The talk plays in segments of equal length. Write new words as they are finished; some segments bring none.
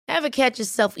Ever catch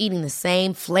yourself eating the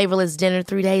same flavorless dinner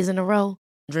 3 days in a row?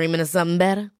 Dreaming of something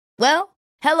better? Well,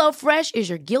 HelloFresh is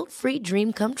your guilt-free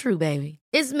dream come true, baby.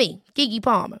 It's me, Keke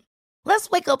Palmer. Let's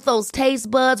wake up those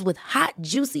taste buds with hot,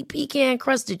 juicy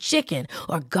pecan-crusted chicken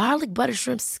or garlic butter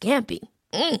shrimp scampi.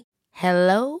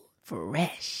 Hello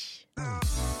Fresh.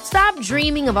 Stop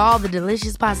dreaming of all the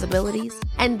delicious possibilities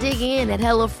and dig in at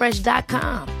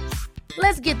HelloFresh.com.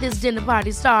 Let's get this dinner party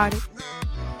started.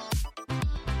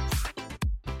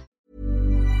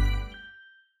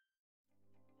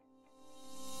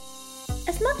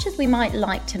 As much as we might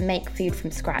like to make food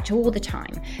from scratch all the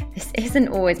time, this isn't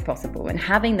always possible, and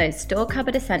having those store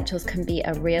cupboard essentials can be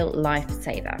a real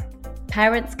lifesaver.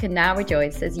 Parents can now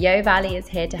rejoice as Yo Valley is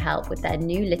here to help with their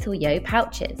new little Yo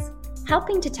pouches,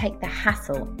 helping to take the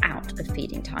hassle out of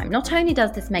feeding time. Not only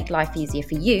does this make life easier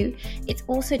for you, it's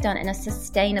also done in a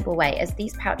sustainable way as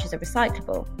these pouches are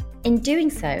recyclable. In doing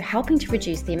so, helping to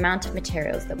reduce the amount of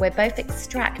materials that we're both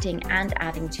extracting and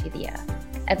adding to the earth.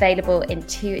 Available in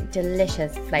 2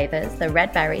 delicious flavours, the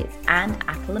red berries and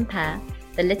apple and pear,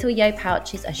 the little Yo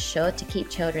pouches are sure to keep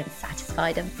children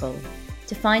satisfied and full.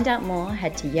 To find out more,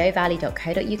 head to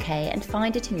yovalley.co.uk and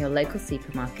find it in your local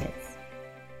supermarkets.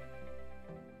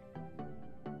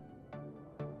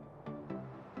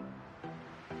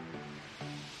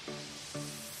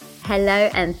 Hello,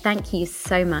 and thank you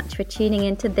so much for tuning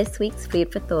into this week's Food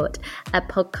for Thought, a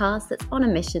podcast that's on a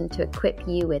mission to equip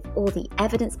you with all the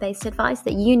evidence-based advice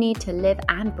that you need to live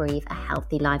and breathe a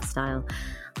healthy lifestyle.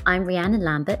 I'm Rhiannon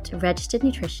Lambert, registered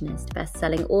nutritionist,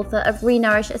 best-selling author of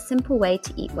Renourish, A Simple Way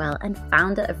to Eat Well, and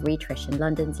founder of Rhitrition,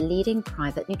 London's leading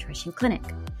private nutrition clinic.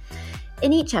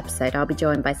 In each episode, I'll be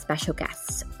joined by special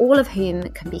guests, all of whom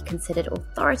can be considered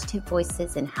authoritative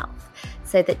voices in health,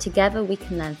 so that together we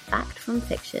can learn fact from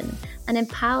fiction and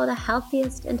empower the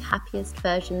healthiest and happiest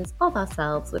versions of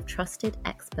ourselves with trusted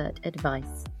expert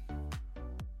advice.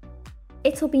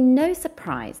 It'll be no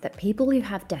surprise that people who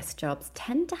have desk jobs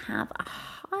tend to have a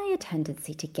higher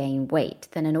tendency to gain weight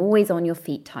than an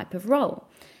always-on-your-feet type of role.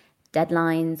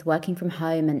 Deadlines, working from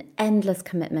home, and endless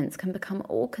commitments can become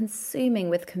all-consuming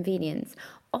with convenience,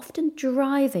 often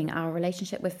driving our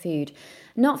relationship with food,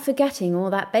 not forgetting all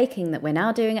that baking that we're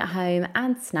now doing at home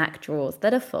and snack drawers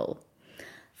that are full.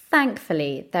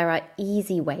 Thankfully, there are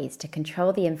easy ways to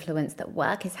control the influence that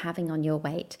work is having on your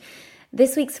weight.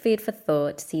 This week's Food for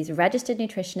Thought sees registered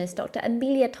nutritionist Dr.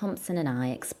 Amelia Thompson and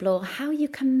I explore how you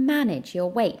can manage your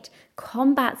weight,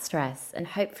 combat stress, and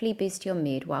hopefully boost your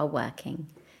mood while working.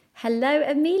 Hello,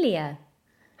 Amelia.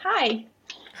 Hi.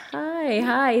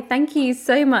 Hi. Thank you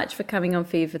so much for coming on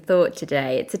Food for Thought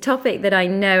today. It's a topic that I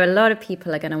know a lot of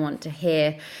people are going to want to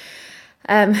hear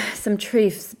some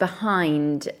truths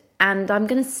behind. And I'm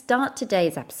going to start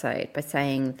today's episode by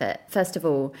saying that, first of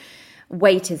all,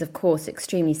 weight is, of course,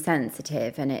 extremely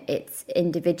sensitive and it's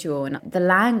individual. And the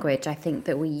language, I think,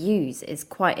 that we use is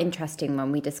quite interesting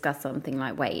when we discuss something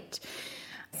like weight.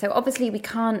 So obviously we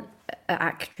can't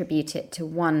attribute it to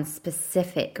one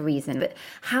specific reason, but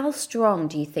how strong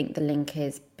do you think the link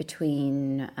is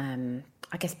between,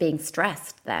 being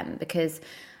stressed then? Because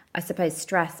I suppose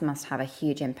stress must have a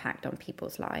huge impact on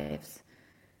people's lives.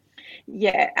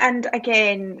 Yeah, and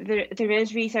again, there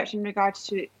is research in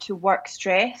regards to work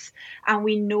stress, and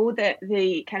we know that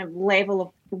the kind of level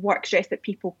of work stress that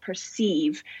people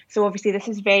perceive, so obviously this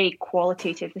is very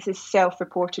qualitative, this is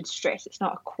self-reported stress, it's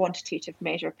not a quantitative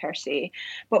measure per se,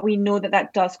 but we know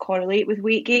that does correlate with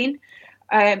weight gain.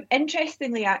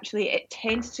 Interestingly, actually, it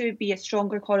tends to be a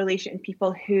stronger correlation in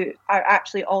people who are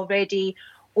actually already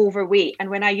overweight, and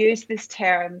when I use this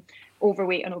term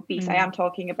overweight and obese, I am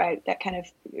talking about that kind of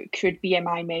crude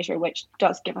BMI measure, which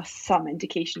does give us some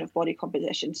indication of body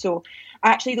composition. So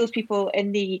actually those people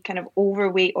in the kind of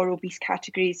overweight or obese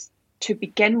categories to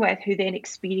begin with, who then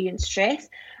experience stress,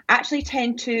 actually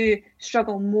tend to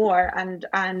struggle more, and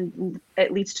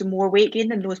it leads to more weight gain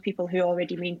than those people who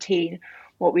already maintain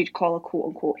what we'd call a quote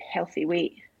unquote healthy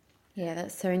weight. Yeah,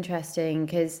 that's so interesting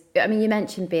because, I mean, you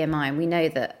mentioned BMI, and we know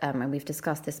that, and we've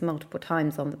discussed this multiple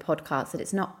times on the podcast, that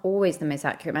it's not always the most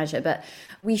accurate measure, but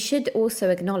we should also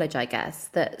acknowledge, I guess,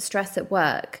 that stress at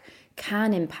work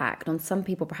can impact on some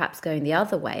people perhaps going the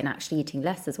other way and actually eating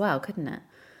less as well, couldn't it?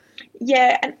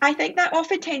 Yeah, and I think that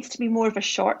often tends to be more of a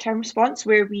short-term response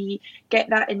where we get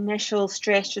that initial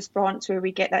stress response, where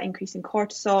we get that increase in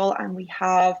cortisol, and we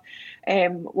have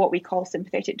what we call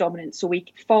sympathetic dominance. So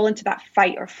we fall into that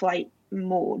fight or flight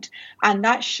mode. And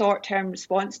that short-term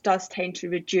response does tend to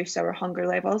reduce our hunger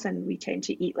levels and we tend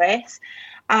to eat less.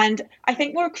 And I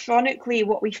think more chronically,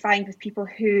 what we find with people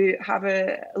who have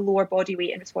a lower body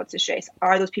weight in response to stress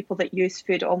are those people that use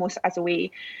food almost as a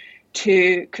way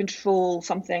to control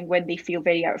something when they feel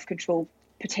very out of control,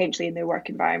 potentially in their work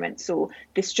environment. So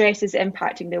the stress is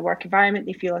impacting their work environment,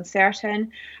 they feel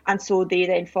uncertain, and so they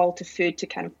then fall to food to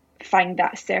kind of find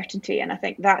that certainty. And I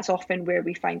think that's often where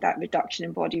we find that reduction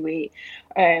in body weight.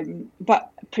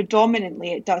 But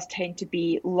predominantly it does tend to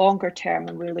be longer term,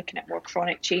 when we're looking at more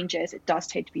chronic changes. It does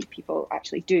tend to be people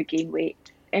actually do gain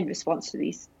weight in response to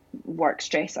these work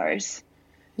stressors.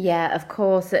 Yeah, of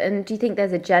course. And do you think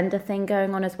there's a gender thing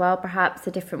going on as well? Perhaps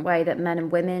a different way that men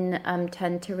and women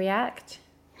tend to react?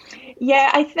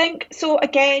 Yeah, I think so.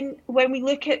 Again, when we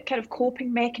look at kind of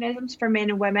coping mechanisms for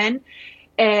men and women,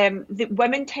 the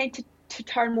women tend to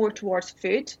turn more towards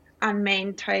food, and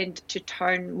men tend to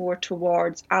turn more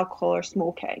towards alcohol or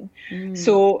smoking.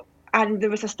 So, and there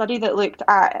was a study that looked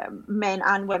at men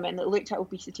and women that looked at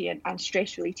obesity and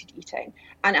stress-related eating.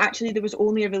 And actually there was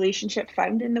only a relationship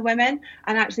found in the women.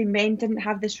 And actually men didn't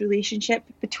have this relationship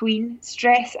between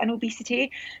stress and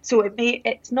obesity. So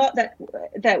it's not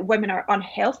that women are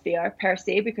unhealthier per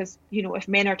se, because, you know, if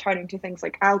men are turning to things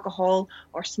like alcohol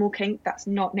or smoking, that's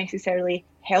not necessarily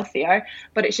healthier.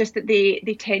 But it's just that they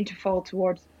tend to fall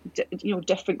towards, you know,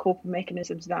 different coping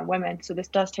mechanisms than women. So this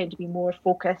does tend to be more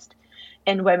focused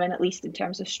in women, at least in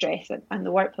terms of stress and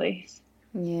the workplace.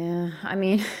 Yeah, I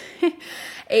mean,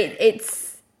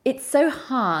 it's so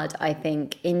hard, I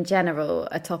think, in general,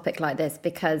 a topic like this,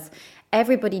 because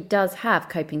everybody does have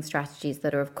coping strategies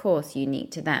that are, of course,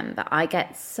 unique to them. But I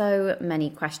get so many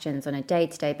questions on a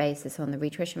day-to-day basis on the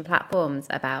Rhitrition platforms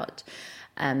about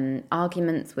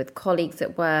arguments with colleagues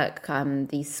at work,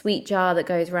 the sweet jar that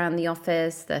goes around the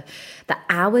office, the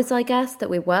hours, I guess, that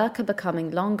we work are becoming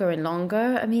longer and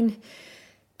longer. I mean,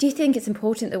 do you think it's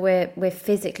important that we're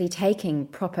physically taking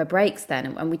proper breaks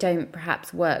then, and we don't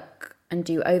perhaps work and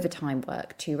do overtime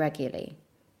work too regularly?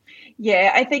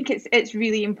 Yeah, I think it's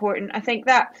really important. I think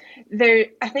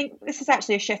this is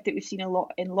actually a shift that we've seen a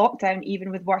lot in lockdown,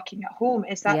 even with working at home,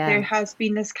 is that there has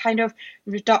been this kind of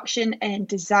reduction in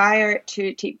desire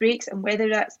to take breaks, and whether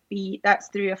that's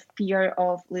through a fear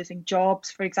of losing jobs,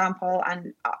 for example,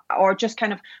 and or just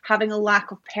kind of having a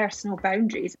lack of personal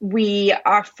boundaries, we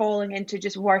are falling into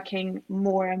just working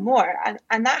more and more,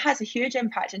 and that has a huge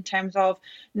impact in terms of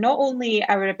not only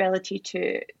our ability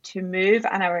to move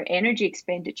and our energy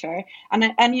expenditure.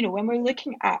 And you know, when we're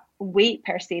looking at weight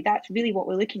per se, that's really what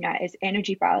we're looking at, is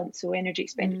energy balance, so energy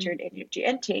expenditure and energy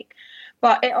intake.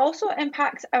 But it also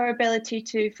impacts our ability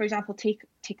to, for example, take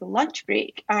a lunch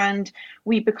break, and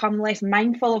we become less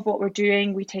mindful of what we're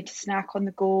doing. We tend to snack on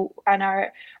the go, and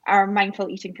our mindful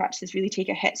eating practices really take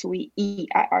a hit. So we eat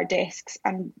at our desks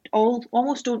and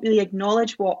almost don't really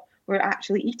acknowledge what we're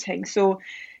actually eating. So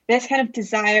this kind of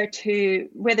desire to,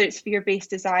 whether it's fear-based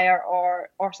desire or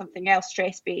something else,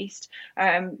 stress-based,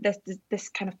 this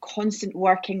kind of constant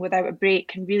working without a break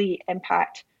can really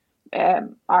impact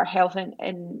our health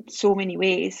in so many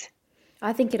ways.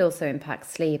 I think it also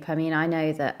impacts sleep. I mean, I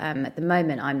know that at the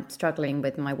moment I'm struggling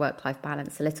with my work-life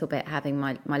balance a little bit, having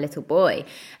my little boy,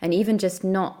 and even just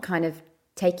not kind of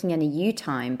taking any you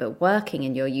time, but working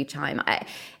in your you time.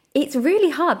 It's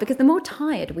really hard, because the more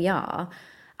tired we are,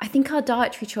 I think our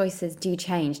dietary choices do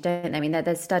change, don't they? I mean,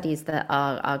 there's studies that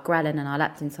our ghrelin and our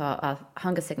leptin, so our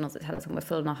hunger signals that tell us when we're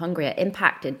full and hungry, are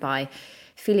impacted by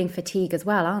feeling fatigue as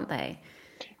well, aren't they?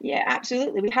 Yeah,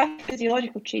 absolutely. We have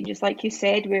physiological changes, like you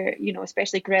said, where, you know,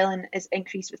 especially ghrelin is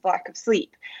increased with lack of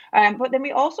sleep. But then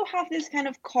we also have this kind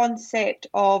of concept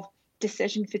of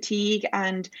decision fatigue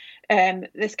and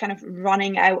this kind of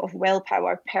running out of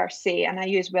willpower per se. And I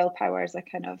use willpower as a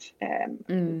kind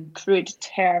of crude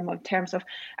term in terms of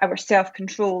our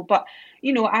self-control. But,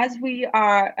 you know, as we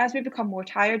become more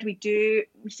tired, we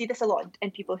see this a lot in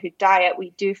people who diet.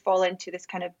 We do fall into this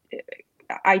kind of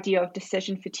idea of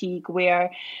decision fatigue,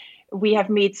 where we have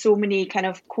made so many kind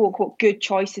of quote unquote good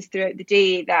choices throughout the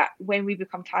day that when we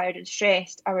become tired and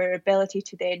stressed, our ability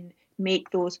to then make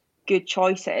those good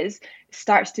choices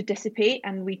starts to dissipate,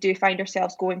 and we do find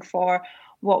ourselves going for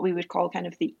what we would call kind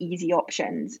of the easy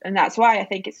options. And that's why I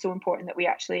think it's so important that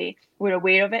we're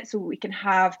aware of it, so we can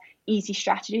have easy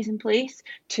strategies in place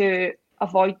to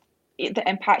avoid the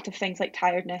impact of things like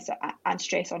tiredness and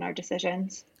stress on our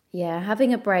decisions. Yeah,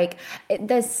 having a break.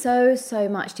 There's so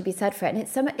much to be said for it,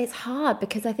 and it's hard,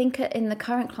 because I think in the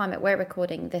current climate we're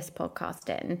recording this podcast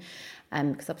in,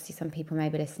 because obviously some people may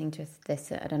be listening to this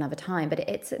at another time, but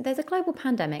there's a global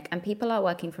pandemic and people are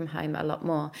working from home a lot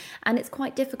more, and it's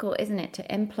quite difficult, isn't it, to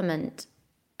implement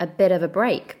a bit of a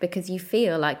break, because you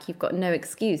feel like you've got no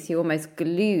excuse. You're almost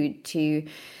glued to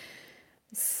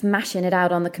smashing it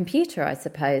out on the computer, I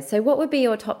suppose. So what would be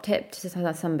your top tip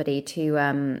to somebody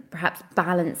to perhaps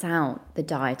balance out the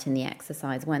diet and the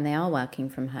exercise when they are working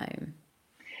from home?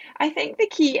 I think the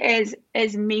key is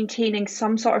maintaining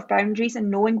some sort of boundaries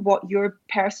and knowing what your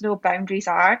personal boundaries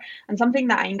are. And something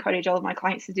that I encourage all of my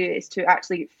clients to do is to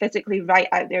actually physically write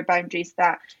out their boundaries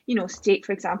that, state,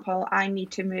 for example, I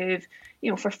need to move,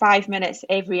 for 5 minutes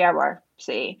every hour,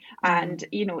 say. And,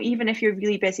 even if you're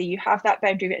really busy, you have that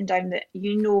boundary written down that,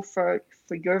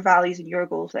 for your values and your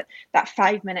goals, that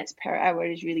 5 minutes per hour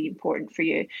is really important for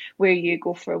you, where you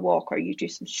go for a walk or you do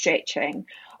some stretching.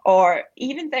 Or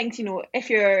even things, if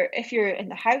you're in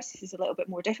the house, this is a little bit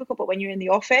more difficult, but when you're in the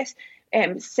office,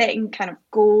 setting kind of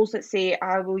goals that say,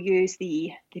 I will use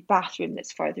the bathroom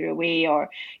that's further away,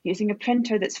 or using a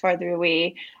printer that's further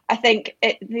away. I think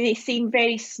they seem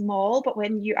very small, but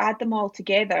when you add them all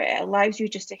together, it allows you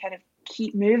just to kind of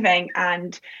keep moving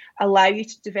and allow you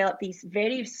to develop these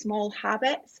very small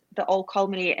habits that all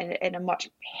culminate in a much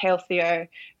healthier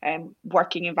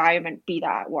working environment, be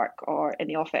that at work or in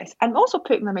the office. And also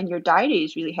putting them in your diary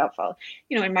is really helpful.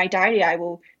 In my diary, I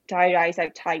will diarise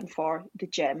out time for the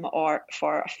gym or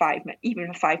for even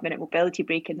a 5 minute mobility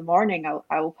break in the morning.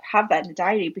 I'll have that in the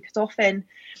diary, because often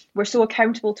we're so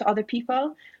accountable to other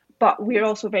people, but we're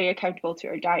also very accountable to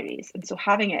our diaries. And so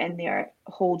having it in there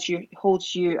holds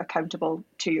you accountable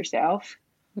to yourself.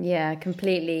 Yeah,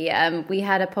 completely. We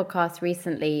had a podcast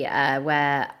recently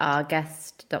where our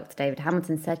guest, Dr. David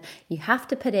Hamilton, said you have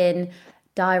to put in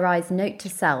diarise note to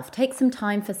self. Take some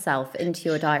time for self into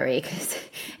your diary, because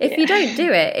if you don't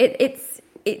do it,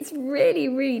 it's really,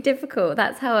 really difficult.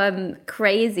 That's how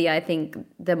crazy I think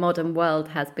the modern world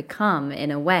has become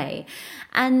in a way.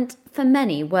 And for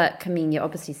many, work can mean you're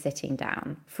obviously sitting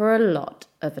down for a lot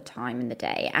of a time in the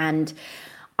day. And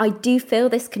I do feel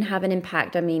this can have an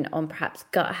impact, on perhaps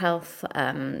gut health,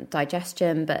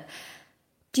 digestion. But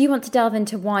do you want to delve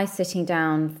into why sitting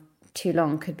down too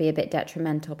long could be a bit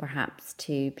detrimental perhaps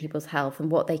to people's health, and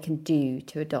what they can do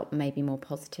to adopt maybe more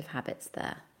positive habits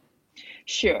there?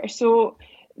 Sure. So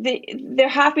there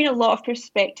have been a lot of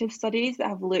prospective studies that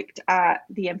have looked at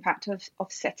the impact of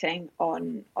sitting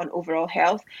on overall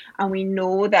health. And we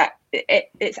know that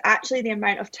it's actually the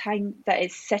amount of time that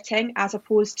is sitting as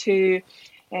opposed to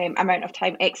amount of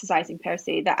time exercising per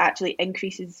se that actually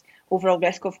increases overall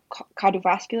risk of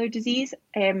cardiovascular disease.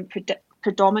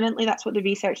 Predominantly, that's what the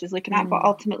research is looking at, but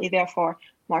ultimately, therefore,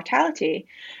 mortality.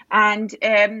 And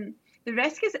the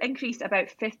risk is increased about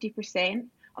 50%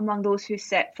 among those who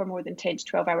sit for more than 10 to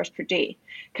 12 hours per day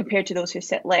compared to those who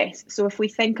sit less. So if we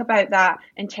think about that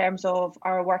in terms of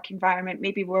our work environment,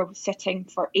 maybe we're sitting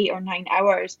for 8 or 9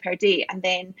 hours per day and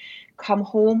then come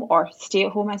home or stay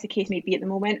at home, as the case may be at the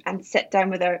moment, and sit down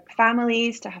with our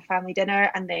families to have family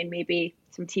dinner and then maybe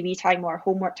some TV time or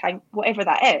homework time, whatever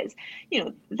that is,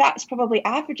 that's probably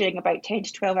averaging about 10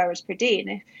 to 12 hours per day.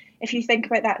 And if you think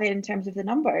about that then in terms of the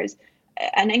numbers,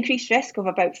 an increased risk of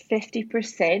about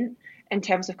 50% in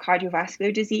terms of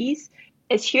cardiovascular disease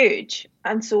is huge.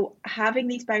 And so having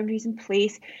these boundaries in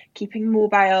place, keeping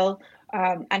mobile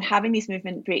and having these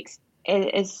movement breaks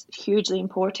is hugely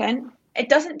important. It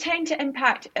doesn't tend to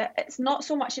impact, it's not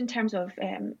so much in terms of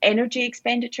energy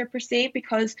expenditure per se,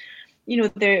 because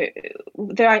there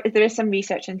is some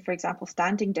research in, for example,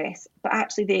 standing desks, but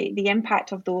actually the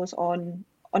impact of those on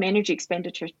energy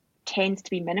expenditure tends to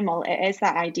be minimal. It is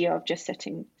that idea of just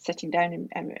sitting down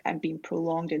and being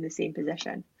prolonged in the same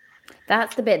position.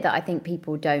 That's the bit that I think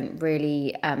people don't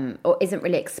really, or isn't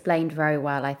really explained very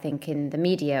well, I think, in the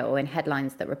media or in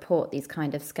headlines that report these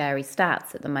kind of scary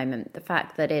stats at the moment. The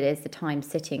fact that it is the time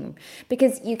sitting,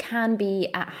 because you can be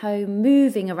at home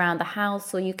moving around the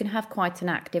house, or you can have quite an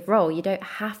active role. You don't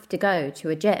have to go to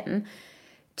a gym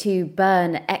to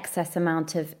burn excess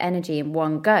amount of energy in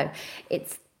one go.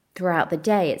 It's throughout the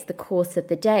day, it's the course of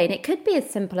the day. And it could be as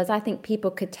simple as, I think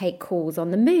people could take calls on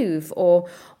the move or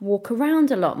walk around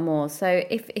a lot more. So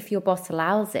if your boss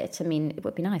allows it, it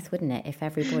would be nice, wouldn't it, if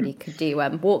everybody could do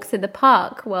walks in the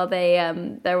park while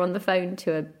they're on the phone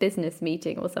to a business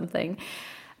meeting or something.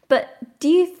 But do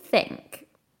you think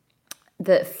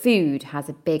that food has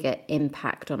a bigger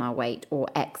impact on our weight or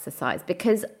exercise?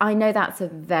 Because I know that's a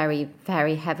very,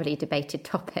 very heavily debated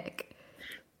topic.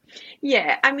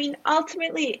 Yeah,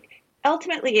 ultimately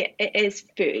it is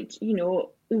food.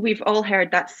 We've all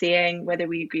heard that saying, whether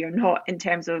we agree or not, in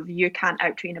terms of you can't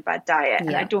out-train a bad diet. Yeah.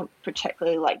 And I don't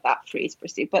particularly like that phrase per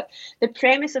se, but the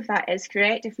premise of that is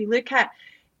correct. If we look at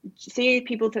say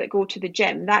people that go to the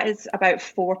gym, that is about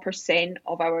 4%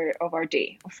 of our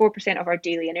day, or 4% of our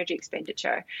daily energy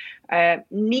expenditure.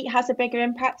 NEAT has a bigger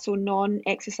impact, so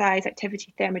non-exercise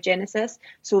activity thermogenesis.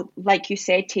 So like you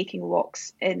said, taking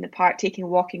walks in the park, taking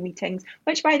walking meetings,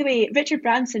 which by the way, Richard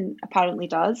Branson apparently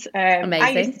does. Amazing. I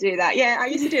used to do that. Yeah, I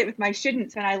used to do it with my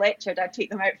students when I lectured. I'd take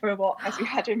them out for a walk as we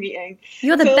had a meeting.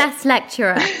 You're the best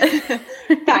lecturer.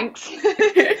 Thanks.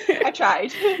 I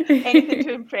tried. Anything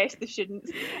to impress the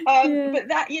students. But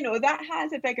that, that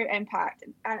has a bigger impact.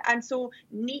 And so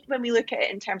NEAT, when we look at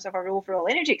it in terms of our overall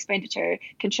energy expenditure,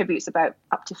 contributes about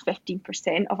up to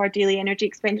 15% of our daily energy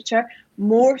expenditure,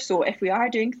 more so if we are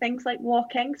doing things like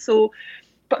walking. So,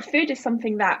 but food is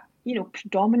something that,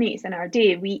 predominates in our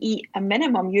day. We eat a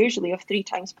minimum usually of 3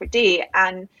 times per day.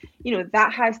 And,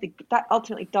 that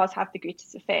ultimately does have the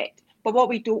greatest effect. But what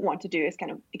we don't want to do is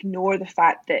kind of ignore the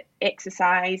fact that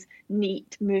exercise,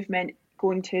 NEAT, movement,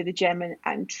 going to the gym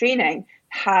and training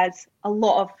has a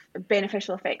lot of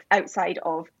beneficial effects outside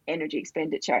of energy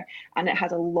expenditure, and it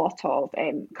has a lot of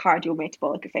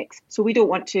cardiometabolic effects. So we don't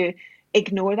want to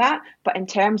ignore that. But in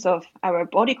terms of our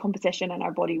body composition and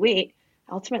our body weight,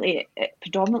 ultimately it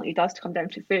predominantly does come down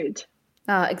to food.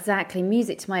 Oh, exactly.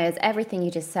 Music to my ears, everything you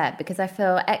just said, because I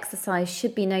feel exercise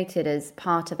should be noted as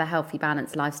part of a healthy,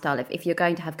 balanced lifestyle. If you're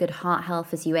going to have good heart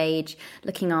health as you age,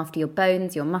 looking after your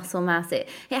bones, your muscle mass, it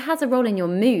has a role in your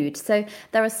mood. So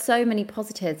there are so many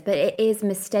positives, but it is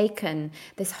mistaken.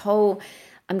 This whole,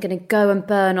 I'm going to go and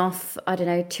burn off,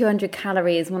 200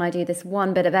 calories when I do this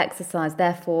one bit of exercise,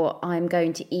 therefore I'm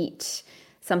going to eat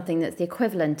something that's the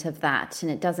equivalent of that,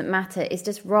 and it doesn't matter. It's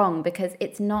just wrong, because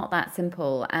it's not that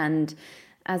simple. And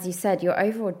as you said, your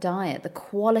overall diet, the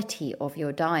quality of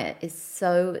your diet is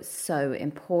so, so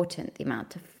important. The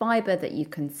amount of fiber that you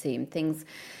consume,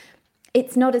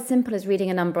 it's not as simple as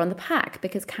reading a number on the pack,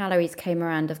 because calories came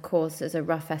around, of course, as a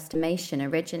rough estimation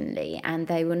originally, and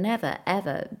they will never,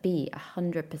 ever be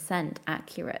 100%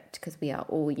 accurate, because we are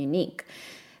all unique.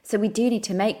 So we do need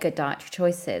to make good dietary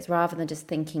choices rather than just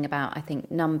thinking about, I think,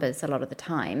 numbers a lot of the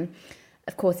time.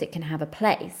 Of course, it can have a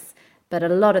place, but a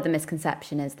lot of the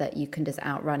misconception is that you can just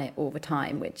outrun it all the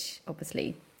time, which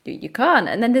obviously you can't.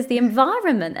 And then there's the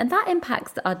environment, and that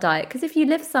impacts our diet. Because if you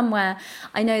live somewhere,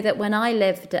 I know that when I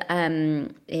lived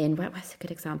where's a good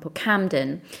example?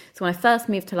 Camden. So when I first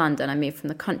moved to London, I moved from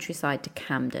the countryside to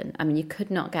Camden. I mean, you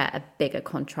could not get a bigger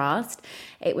contrast.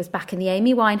 It was back in the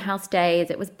Amy Winehouse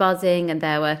days. It was buzzing, and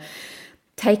there were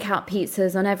takeout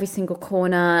pizzas on every single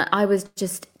corner. I was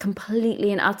just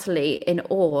completely and utterly in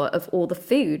awe of all the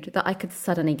food that I could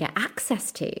suddenly get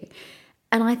access to.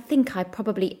 And I think I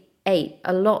probably ate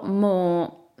a lot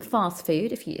more fast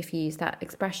food, if you use that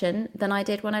expression, than I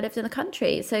did when I lived in the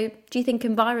country. So do you think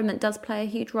environment does play a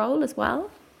huge role as well?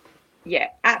 Yeah,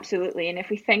 absolutely. And if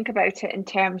we think about it in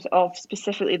terms of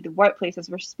specifically the workplaces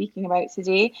we're speaking about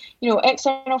today,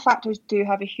 external factors do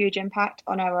have a huge impact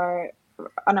on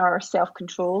our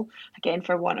self-control, again,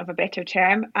 for want of a better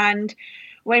term. And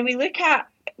when we look at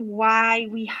why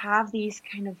we have these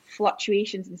kind of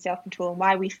fluctuations in self-control and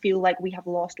why we feel like we have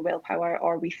lost willpower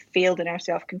or we failed in our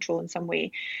self-control in some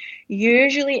way,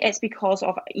 usually it's because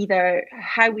of either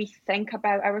how we think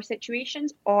about our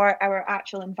situations or our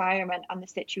actual environment and the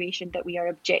situation that we are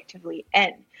objectively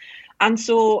in. And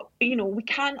so, we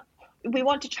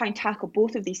want to try and tackle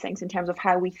both of these things in terms of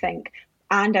how we think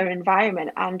and our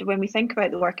environment. And when we think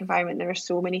about the work environment, there are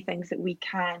so many things that we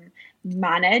can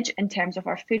manage in terms of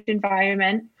our food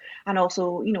environment, and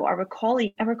also, our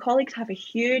colleagues have a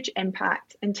huge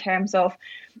impact in terms of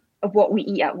what we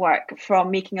eat at work,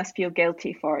 from making us feel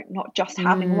guilty for not just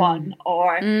having one,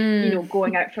 or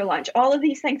going out for lunch. All of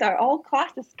these things are all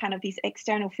classed as kind of these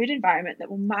external food environment that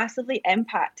will massively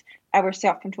impact our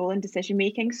self-control and decision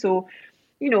making. So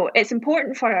it's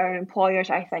important for our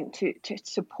employers, I think, to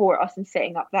support us in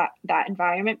setting up that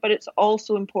environment, but it's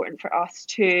also important for us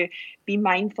to be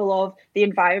mindful of the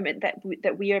environment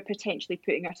that we are potentially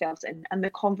putting ourselves in, and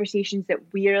the conversations that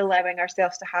we're allowing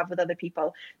ourselves to have with other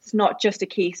people. It's not just a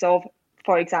case of,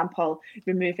 for example,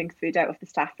 removing food out of the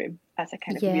staff room, as a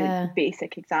kind of really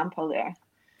basic example there.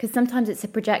 Because sometimes it's a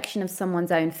projection of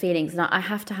someone's own feelings. And I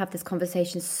have to have this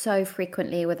conversation so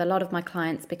frequently with a lot of my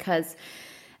clients, because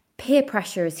peer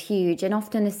pressure is huge, and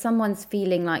often if someone's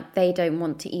feeling like they don't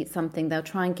want to eat something, they'll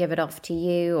try and give it off to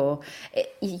you. Or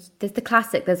there's the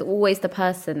classic, there's always the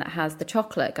person that has the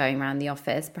chocolate going around the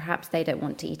office. Perhaps they don't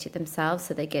want to eat it themselves,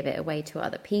 so they give it away to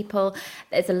other people.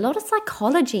 There's a lot of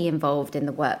psychology involved in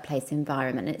the workplace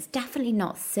environment, and it's definitely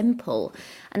not simple.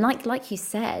 And like you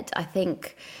said, I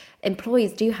think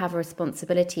employees do have a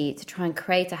responsibility to try and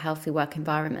create a healthy work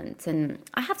environment. And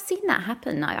I have seen that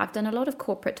happen. I've done a lot of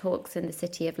corporate talks in the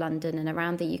City of London and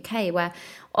around the UK where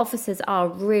offices are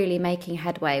really making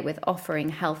headway with offering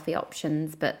healthy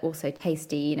options, but also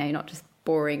tasty, you know, not just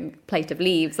boring plate of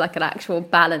leaves, like an actual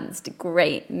balanced,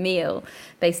 great meal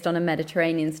based on a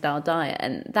Mediterranean style diet.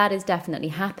 And that is definitely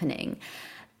happening.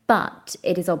 But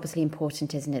it is obviously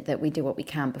important, isn't it, that we do what we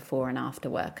can before and after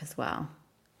work as well.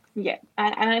 Yeah,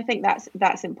 and I think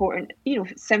that's important. You know,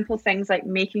 simple things like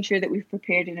making sure that we've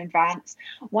prepared in advance.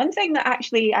 One thing that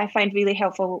actually I find really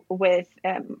helpful with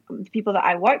the people that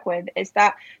I work with is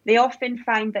that they often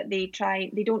find that they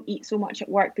don't eat so much at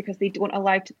work because they don't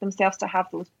allow themselves to have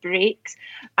those breaks,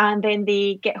 and then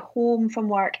they get home from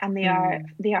work and they are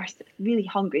really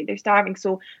hungry. They're starving.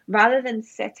 So rather than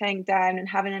sitting down and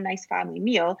having a nice family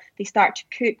meal, they start to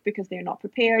cook because they're not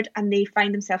prepared, and they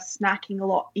find themselves snacking a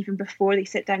lot even before they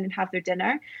sit down and have their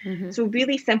dinner. So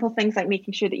really simple things like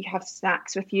making sure that you have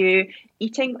snacks with you,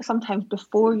 eating sometimes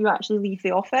before you actually leave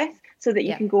the office so that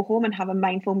you can go home and have a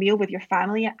mindful meal with your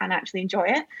family and actually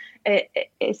enjoy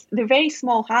it. They're very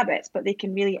small habits, but they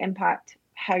can really impact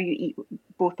how you eat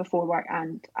both before work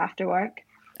and after work.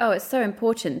 Oh, it's so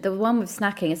important. The one with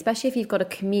snacking, especially if you've got a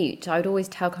commute, I would always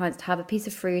tell clients to have a piece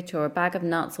of fruit or a bag of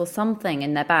nuts or something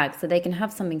in their bag so they can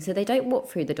have something so they don't walk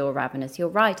through the door ravenous. You're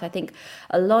right. I think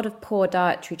a lot of poor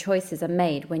dietary choices are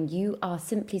made when you are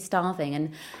simply starving.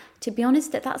 And to be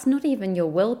honest, that's not even your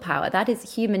willpower. That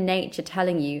is human nature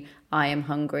telling you, I am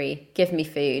hungry, give me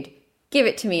food, give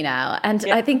it to me now. And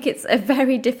I think it's a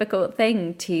very difficult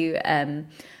thing to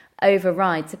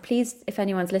override. So please, if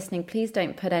anyone's listening, please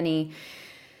don't put any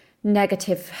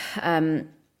negative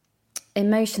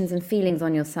emotions and feelings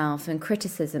on yourself and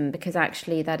criticism, because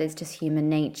actually that is just human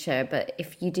nature. But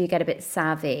if you do get a bit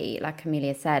savvy, like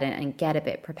Amelia said, and get a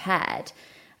bit prepared,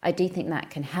 I do think that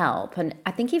can help. And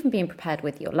I think even being prepared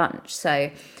with your lunch.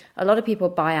 So a lot of people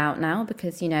buy out now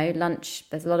because, you know, lunch,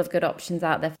 there's a lot of good options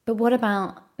out there. But what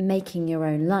about making your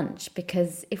own lunch?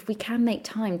 Because if we can make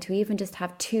time to even just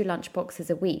have 2 lunch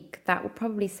boxes a week, that will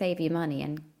probably save you money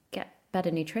and better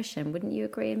nutrition. Wouldn't you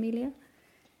agree, Amelia?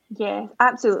 Yeah,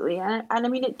 absolutely. And I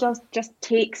mean, it does just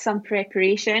take some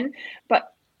preparation,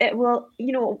 but it will,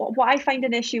 you know, what I find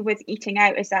an issue with eating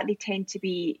out is that they tend to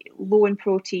be low in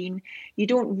protein. You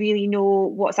don't really know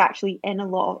what's actually in a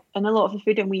lot of the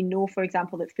food. And we know, for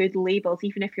example, that food labels,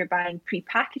 even if you're buying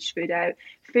pre-packaged food out,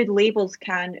 food labels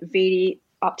can vary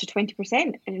up to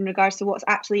 20% in regards to what's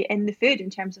actually in the food in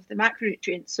terms of the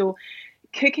macronutrients. So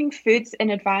cooking foods in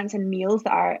advance and meals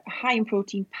that are high in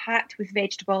protein, packed with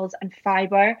vegetables and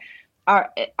fiber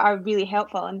are really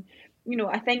helpful. And, you know,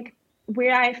 I think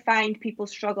where I find people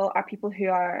struggle are people who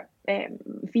are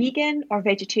vegan or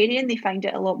vegetarian. They find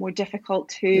it a lot more difficult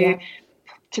to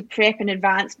prep in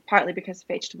advance, partly because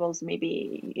vegetables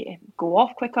maybe go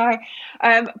off quicker.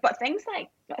 But things like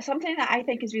something that I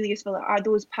think is really useful are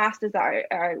those pastas that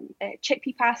are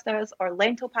chickpea pastas or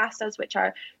lentil pastas, which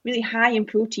are really high in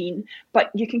protein, but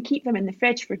you can keep them in the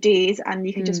fridge for days, and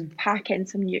you can just pack in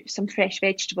some fresh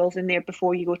vegetables in there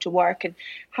before you go to work, and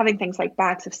having things like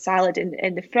bags of salad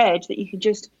in the fridge that you can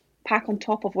just pack on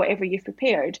top of whatever you've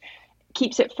prepared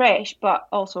keeps it fresh, but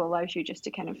also allows you just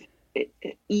to kind of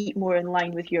eat more in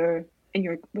line with your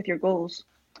goals.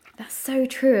 That's so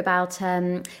true about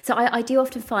so I do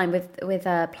often find with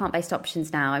plant-based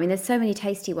options now, I mean, there's so many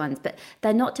tasty ones, but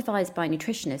they're not devised by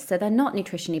nutritionists, so they're not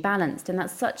nutritionally balanced, and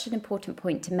that's such an important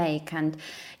point to make. And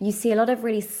you see a lot of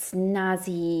really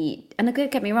snazzy, and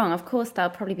don't get me wrong, of course they'll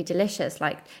probably be delicious,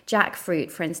 like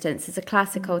jackfruit, for instance, is a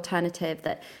classic alternative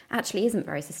that actually isn't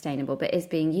very sustainable but is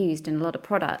being used in a lot of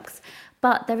products.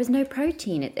 But there is no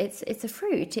protein. It's a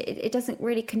fruit. It doesn't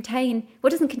really contain, well,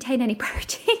 it doesn't contain any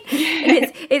protein.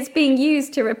 It's being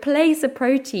used to replace a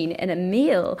protein in a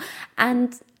meal.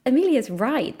 And Amelia's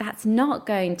right. That's not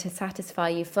going to satisfy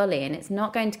you fully, and it's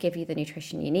not going to give you the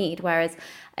nutrition you need. Whereas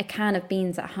a can of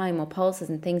beans at home or pulses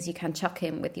and things you can chuck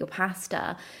in with your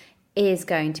pasta is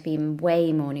going to be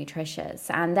way more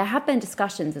nutritious. And there have been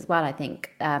discussions as well, I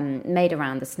think, made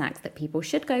around the snacks that people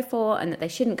should go for and that they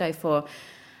shouldn't go for.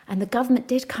 And the government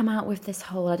did come out with this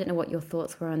whole, I don't know what your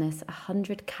thoughts were on this,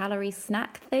 100-calorie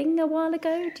snack thing a while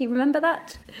ago. Do you remember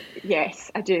that?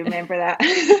 Yes, I do remember that.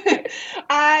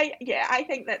 I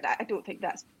think that I don't think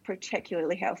that's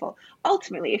particularly helpful.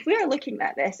 Ultimately, if we are looking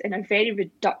at this in a very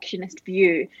reductionist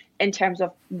view in terms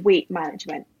of weight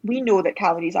management, we know that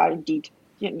calories are indeed,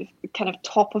 you know, kind of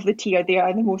top of the tier. They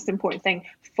are the most important thing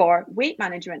for weight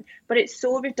management. But it's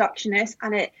so reductionist,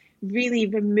 and it really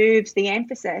removes the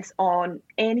emphasis on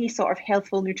any sort of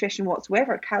healthful nutrition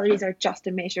whatsoever. Calories are just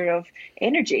a measure of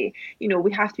energy.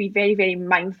 We have to be very, very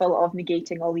mindful of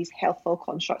negating all these healthful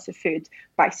constructs of food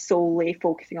by solely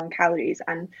focusing on calories.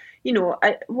 And,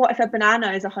 what if a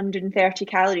banana is 130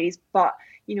 calories, but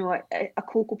a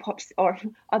Cocoa Pops or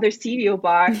other cereal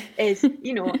bar is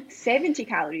 70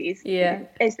 calories? Yeah.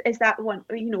 Is that one,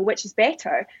 which is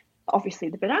better? Obviously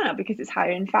the banana, because it's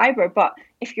higher in fiber. But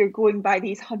if you're going by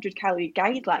these 100-calorie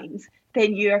guidelines,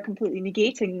 then you are completely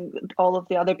negating all of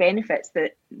the other benefits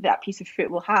that that piece of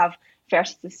fruit will have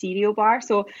versus the cereal bar.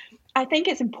 So I think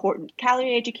it's important.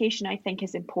 Calorie education, I think,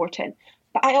 is important.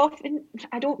 But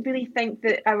I don't really think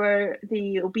that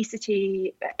the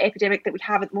obesity epidemic that we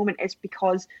have at the moment is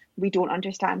because we don't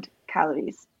understand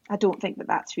calories. I don't think that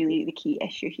that's really the key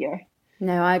issue here.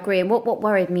 No, I agree. And what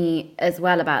worried me as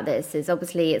well about this is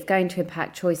obviously it's going to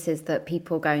impact choices that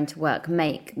people going to work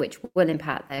make, which will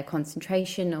impact their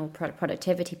concentration or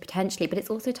productivity potentially, but it's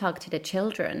also targeted at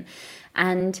children.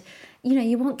 And,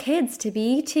 you want kids to be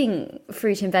eating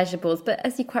fruit and vegetables, but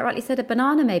as you quite rightly said, a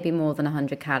banana may be more than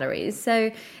 100 calories.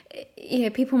 So,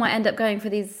 people might end up going for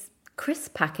these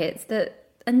crisp packets that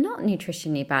are not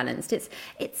nutritionally balanced. It's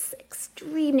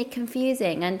extremely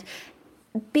confusing. And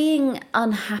being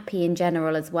unhappy in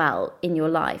general as well in your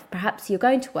life. Perhaps you're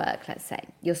going to work, let's say,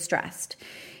 you're stressed.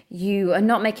 You are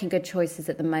not making good choices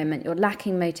at the moment. You're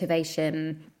lacking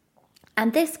motivation.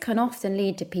 And this can often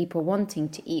lead to people wanting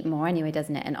to eat more anyway,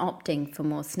 doesn't it? And opting for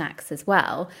more snacks as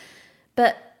well.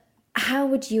 But how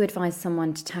would you advise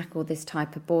someone to tackle this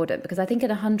type of boredom? Because I think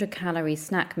an 100-calorie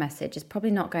snack message is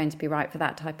probably not going to be right for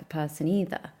that type of person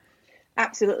either.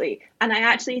 Absolutely. And I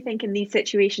actually think in these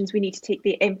situations, we need to take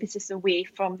the emphasis away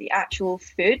from the actual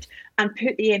food and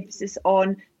put the emphasis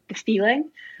on the feeling.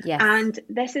 Yes. And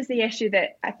this is the issue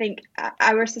that I think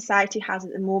our society has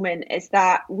at the moment, is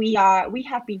that we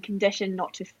have been conditioned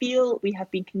not to feel. We have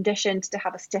been conditioned to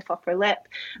have a stiff upper lip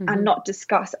and not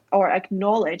discuss or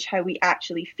acknowledge how we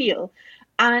actually feel.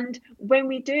 And when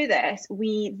we do this,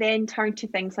 we then turn to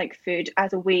things like food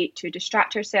as a way to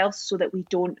distract ourselves so that we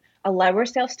don't allow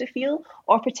ourselves to feel,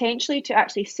 or potentially to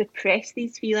actually suppress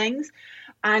these feelings.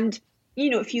 And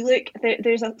if you look,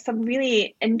 there's some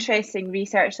really interesting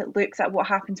research that looks at what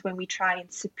happens when we try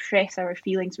and suppress our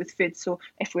feelings with food. So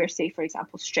if we're, say, for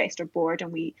example, stressed or bored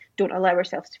and we don't allow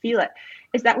ourselves to feel it,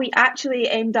 is that we actually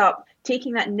end up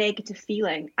taking that negative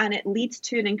feeling, and it leads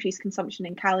to an increased consumption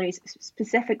in calories,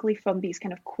 specifically from these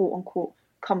kind of quote unquote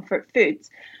comfort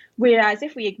foods. Whereas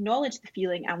if we acknowledge the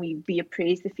feeling and we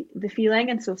reappraise the feeling,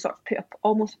 and so sort of put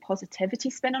almost a positivity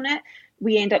spin on it,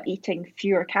 we end up eating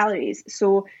fewer calories.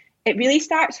 So it really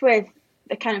starts with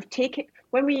the kind of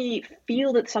when we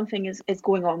feel that something is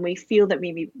going on, we feel that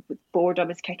maybe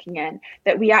boredom is kicking in,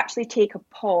 that we actually take a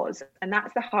pause. And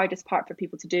that's the hardest part for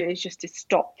people to do, is just to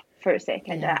stop for a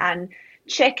second and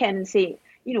check in and say,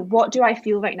 what do I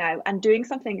feel right now? And doing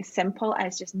something as simple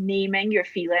as just naming your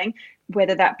feeling,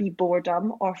 whether that be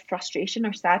boredom or frustration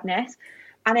or sadness,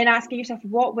 and then asking yourself,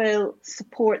 what will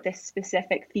support this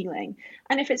specific feeling?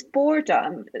 And if it's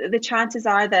boredom, the chances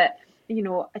are that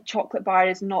a chocolate bar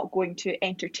is not going to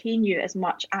entertain you as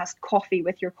much as coffee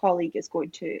with your colleague is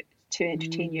going to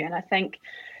entertain you. And I think,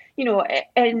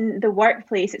 in the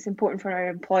workplace, it's important for our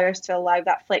employers to allow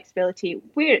that flexibility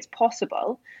where it's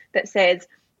possible, that says,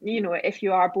 if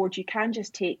you are bored, you can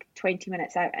just take 20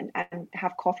 minutes out and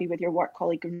have coffee with your work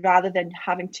colleague, rather than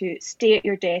having to stay at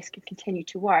your desk and continue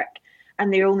to work.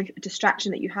 And the only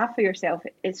distraction that you have for yourself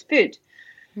is food.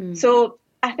 So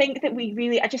I think that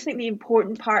I just think the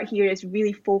important part here is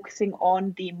really focusing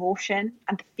on the emotion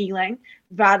and the feeling,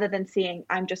 rather than saying,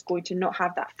 I'm just going to not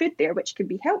have that food there, which can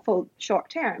be helpful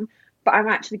short term, but I'm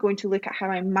actually going to look at how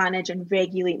I manage and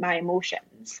regulate my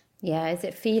emotions. Yeah, is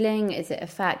it feeling? Is it a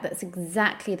fact? That's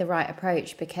exactly the right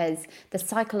approach, because the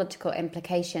psychological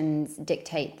implications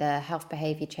dictate the health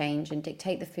behaviour change and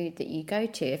dictate the food that you go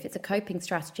to. If it's a coping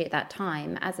strategy at that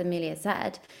time, as Amelia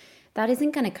said, that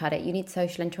isn't going to cut it. You need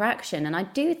social interaction. And I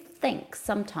do think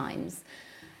sometimes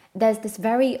there's this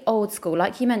very old school,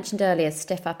 like you mentioned earlier,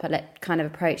 stiff upper lip kind of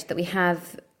approach that we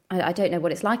have. I don't know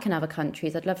what it's like in other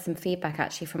countries. I'd love some feedback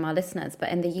actually from our listeners. But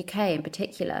in the UK in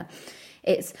particular,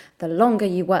 it's the longer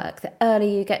you work, the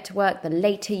earlier you get to work, the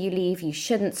later you leave. You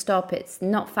shouldn't stop. It's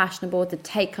not fashionable to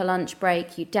take a lunch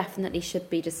break. You definitely should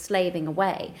be just slaving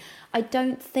away. I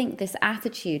don't think this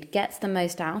attitude gets the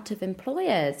most out of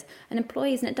employers and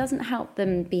employees, and it doesn't help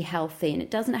them be healthy, and it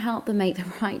doesn't help them make the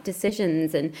right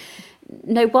decisions. And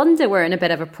no wonder we're in a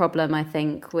bit of a problem, I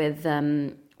think, with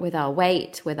our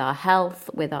weight, with our health,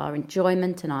 with our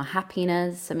enjoyment and our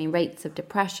happiness. I mean, rates of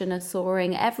depression are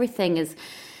soaring. Everything is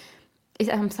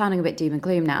I'm sounding a bit doom and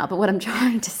gloom now, but what I'm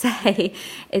trying to say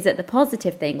is that the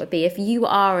positive thing would be if you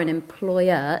are an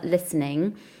employer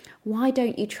listening, why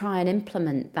don't you try and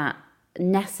implement that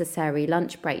necessary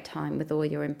lunch break time with all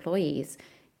your employees?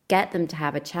 Get them to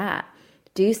have a chat.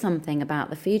 Do something about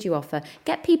the food you offer.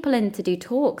 Get people in to do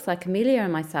talks like Amelia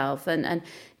and myself and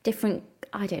different,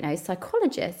 I don't know,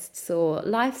 psychologists or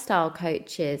lifestyle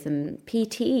coaches and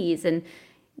PTs, and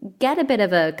get a bit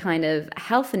of a kind of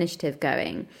health initiative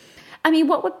going. I mean,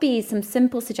 what would be some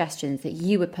simple suggestions that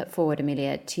you would put forward,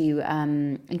 Amelia, to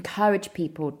encourage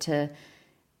people to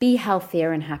be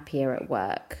healthier and happier at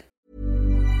work?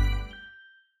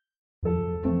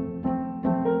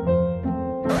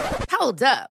 Hold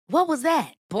up. What was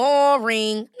that?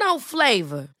 Boring. No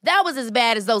flavor. That was as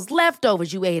bad as those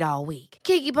leftovers you ate all week.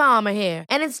 Keke Palmer here,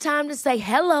 and it's time to say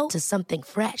hello to something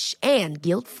fresh and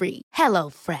guilt-free. Hello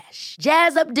Fresh.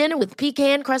 Jazz up dinner with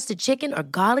pecan-crusted chicken or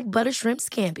garlic butter shrimp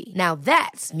scampi. Now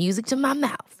that's music to my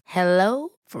mouth. Hello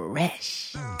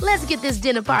Fresh. Let's get this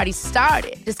dinner party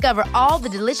started. Discover all the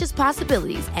delicious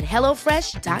possibilities at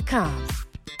hellofresh.com.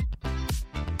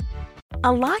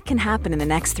 A lot can happen in the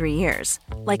next 3 years.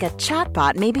 Like a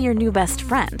chatbot may be your new best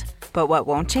friend. But what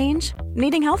won't change?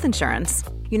 Needing health insurance.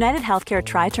 United Healthcare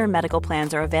Tri-Term Medical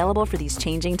Plans are available for these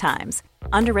changing times.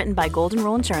 Underwritten by Golden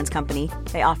Rule Insurance Company,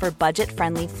 they offer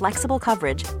budget-friendly, flexible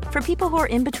coverage for people who are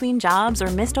in between jobs or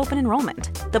missed open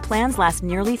enrollment. The plans last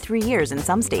nearly 3 years in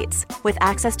some states, with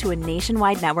access to a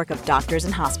nationwide network of doctors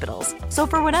and hospitals. So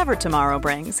for whatever tomorrow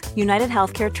brings, United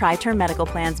Healthcare Tri-Term Medical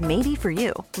Plans may be for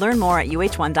you. Learn more at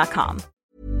uh1.com.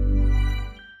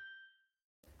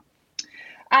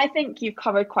 I think you've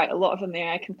covered quite a lot of them there.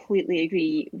 I completely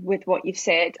agree with what you've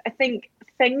said. I think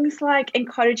things like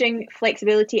encouraging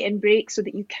flexibility in breaks so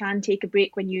that you can take a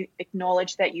break when you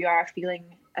acknowledge that you are feeling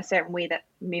a certain way that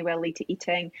may well lead to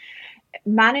eating.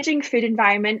 Managing food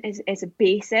environment is a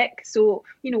basic. So,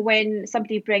 when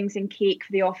somebody brings in cake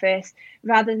for the office,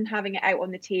 rather than having it out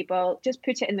on the table, just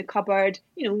put it in the cupboard,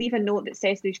 leave a note that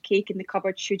says there's cake in the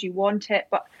cupboard should you want it.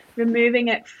 But removing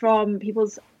it from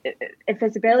people's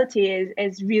visibility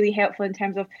is really helpful in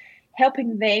terms of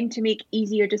helping them to make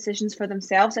easier decisions for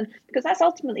themselves. And because that's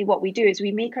ultimately what we do, is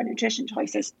we make our nutrition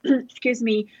choices,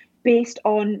 based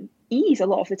on ease a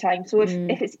lot of the time. So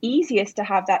if it's easiest to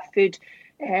have that food,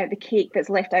 the cake that's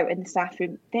left out in the staff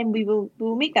room, then we will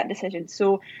make that decision.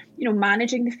 So,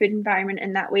 managing the food environment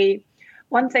in that way.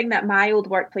 One thing that my old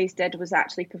workplace did was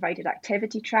actually provided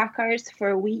activity trackers for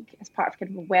a week as part of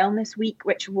kind of a wellness week,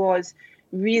 which was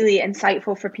really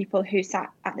insightful for people who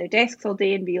sat at their desks all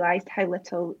day and realised how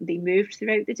little they moved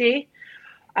throughout the day.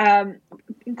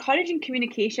 Encouraging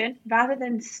communication rather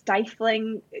than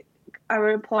stifling our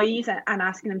employees and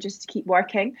asking them just to keep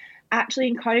working. Actually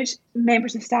encourage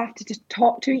members of staff to just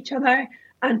talk to each other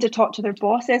and to talk to their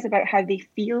bosses about how they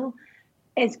feel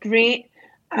is great.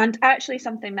 And actually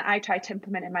something that I tried to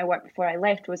implement in my work before I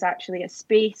left was actually a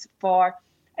space for,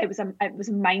 it was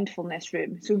a mindfulness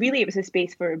room. So really it was a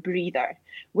space for a breather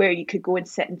where you could go and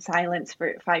sit in silence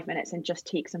for 5 minutes and just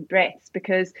take some breaths,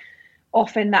 because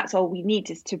often that's all we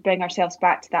need, is to bring ourselves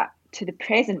back to the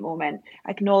present moment,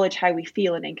 acknowledge how we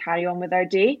feel, and then carry on with our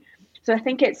day. So I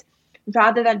think it's,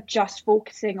 rather than just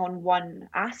focusing on one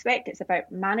aspect, it's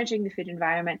about managing the food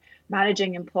environment,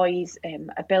 managing employees'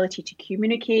 ability to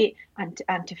communicate and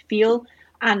to feel,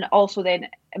 and also then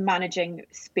managing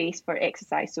space for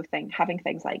exercise. So having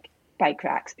things like bike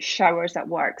racks, showers at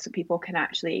work, so people can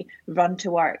actually run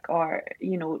to work or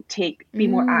be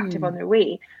more active on their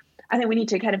way. I think we need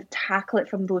to kind of tackle it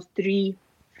from those three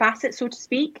facets, so to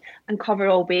speak, and cover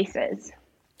all bases.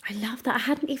 I love that. I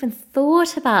hadn't even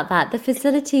thought about that. The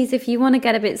facilities, if you want to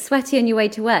get a bit sweaty on your way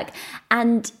to work.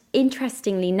 And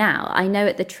interestingly now, I know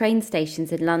at the train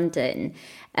stations in London,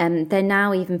 they're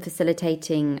now even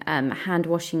facilitating hand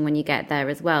washing when you get there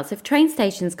as well. So if train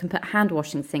stations can put hand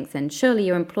washing sinks in, surely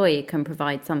your employer can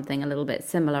provide something a little bit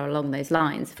similar along those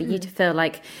lines for you to feel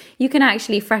like you can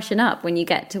actually freshen up when you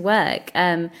get to work.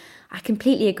 I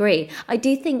completely agree. I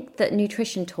do think that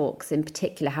nutrition talks in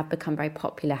particular have become very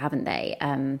popular, haven't they?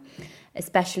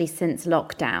 Especially since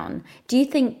lockdown. Do you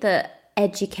think that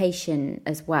education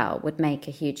as well would make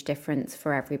a huge difference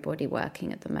for everybody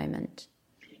working at the moment?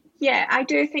 Yeah, I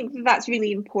do think that's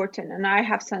really important. And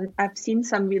I've seen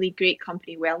some really great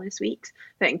company wellness weeks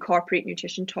that incorporate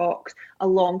nutrition talks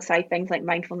alongside things like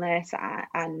mindfulness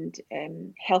and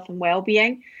health and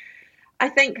well-being. I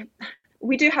think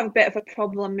we do have a bit of a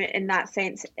problem in that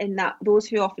sense, in that those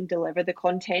who often deliver the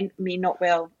content may not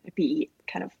well be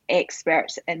kind of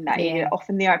experts in that area.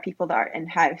 Often they are people that are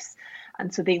in-house,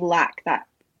 and so they lack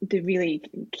the really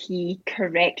key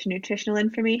correct nutritional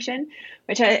information,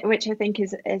 which I think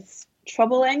is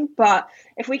troubling. But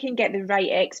if we can get the right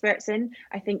experts in,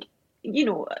 I think,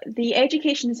 the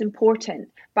education is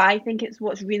important, but I think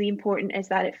what's really important is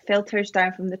that it filters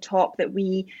down from the top, that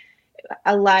we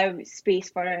allow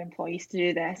space for our employees to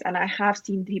do this. And I have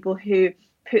seen people who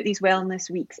put these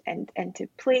wellness weeks into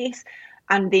place,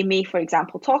 and they may, for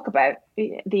example, talk about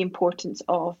the importance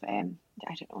of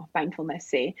mindfulness,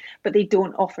 say, but they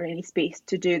don't offer any space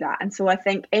to do that. And so I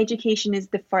think education is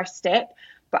the first step,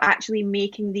 but actually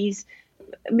making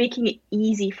it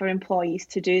easy for employees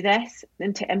to do this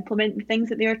and to implement the things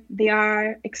that they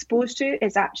are exposed to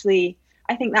is actually,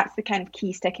 I think that's the kind of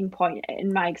key sticking point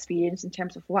in my experience in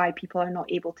terms of why people are not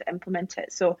able to implement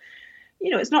it. So,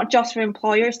 it's not just for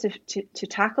employers to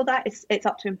tackle that. It's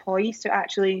up to employees to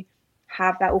actually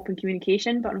have that open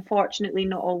communication. But unfortunately,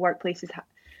 not all workplaces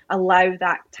allow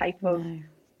that type of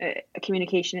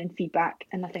communication and feedback.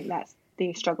 And I think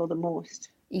they struggle the most.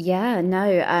 Yeah,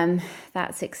 no,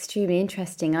 that's extremely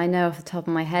interesting. I know off the top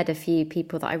of my head a few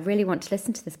people that I really want to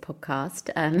listen to this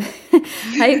podcast.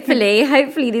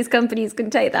 Hopefully these companies can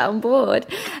take that on board.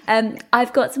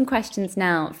 I've got some questions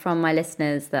now from my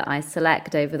listeners that I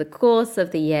select over the course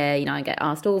of the year. I get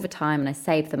asked all the time and I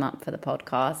save them up for the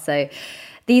podcast. So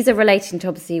these are relating to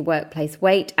obviously workplace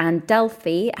weight, and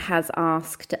Delphi has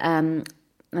asked,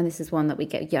 and this is one that we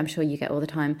get, I'm sure you get all the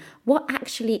time, what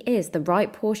actually is the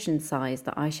right portion size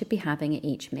that I should be having at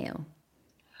each meal?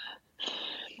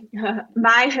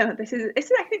 I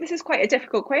think this is quite a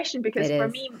difficult question, because for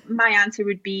me, my answer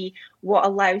would be what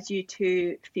allows you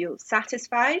to feel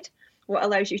satisfied, what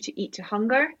allows you to eat to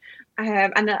hunger,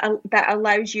 and that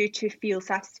allows you to feel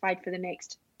satisfied for the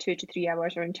next 2 to 3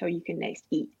 hours or until you can next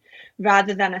eat,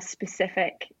 rather than a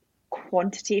specific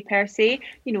quantity per se.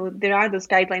 There are those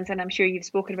guidelines, and I'm sure you've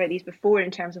spoken about these before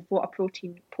in terms of what a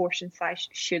protein portion size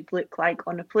should look like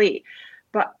on a plate.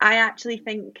 But I actually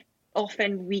think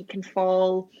often we can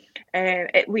fall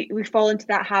we fall into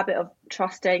that habit of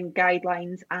trusting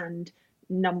guidelines and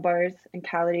numbers and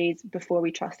calories before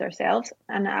we trust ourselves.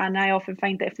 And I often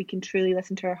find that if we can truly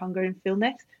listen to our hunger and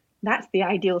fullness, that's the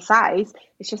ideal size.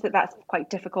 It's just that that's quite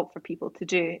difficult for people to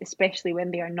do, especially when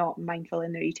they are not mindful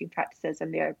in their eating practices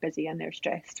and they're busy and they're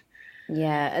stressed.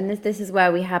 Yeah, and this is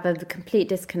where we have a complete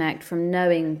disconnect from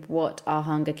knowing what our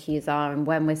hunger cues are and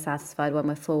when we're satisfied, when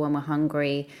we're full, when we're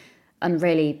hungry, and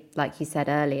really, like you said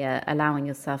earlier, allowing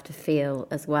yourself to feel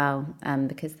as well,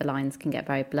 because the lines can get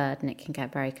very blurred and it can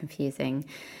get very confusing.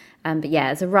 But yeah,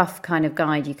 as a rough kind of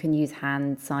guide, you can use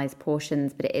hand-sized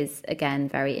portions, but it is, again,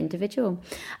 very individual.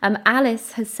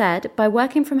 Alice has said, by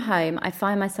working from home, I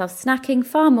find myself snacking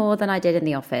far more than I did in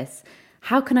the office.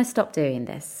 How can I stop doing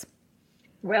this?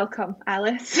 Welcome,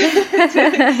 Alice, to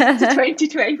 2020.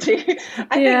 I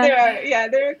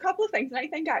think there are a couple of things, and I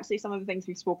think actually some of the things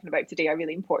we've spoken about today are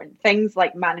really important. Things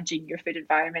like managing your food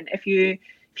environment. If you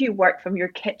work from your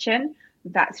kitchen,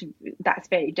 that's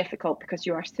very difficult because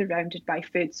you are surrounded by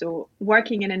food. So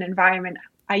working in an environment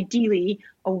ideally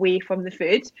away from the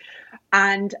food,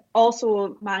 and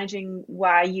also managing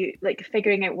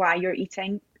figuring out why you're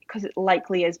eating, because it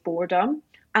likely is boredom.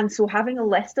 And so having a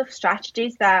list of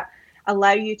strategies that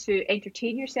allow you to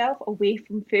entertain yourself away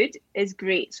from food is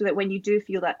great, so that when you do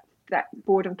feel that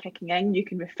boredom kicking in, you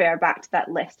can refer back to that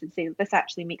list and say, this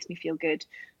actually makes me feel good,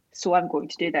 so I'm going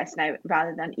to do this now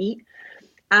rather than eat.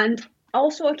 And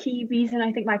also a key reason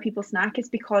I think why people snack is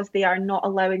because they are not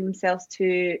allowing themselves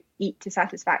to eat to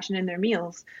satisfaction in their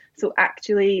meals. So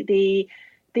actually they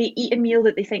eat a meal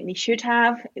that they think they should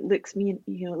have. It looks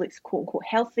quote unquote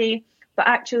healthy, but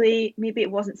actually maybe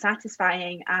it wasn't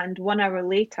satisfying, and 1 hour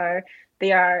later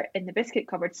they are in the biscuit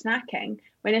cupboard snacking,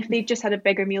 when if they just had a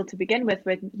bigger meal to begin with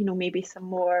maybe some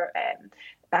more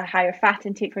a higher fat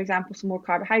intake, for example, some more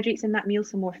carbohydrates in that meal,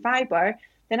 some more fiber,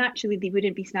 then actually they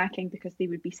wouldn't be snacking because they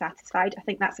would be satisfied. I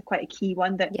think that's quite a key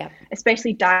one that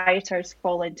especially dieters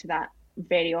fall into that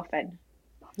very often.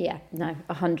 Yeah, no,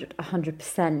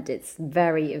 100%. It's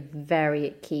very,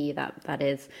 very key that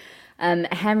is.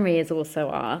 Henry has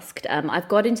also asked, I've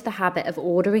got into the habit of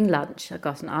ordering lunch.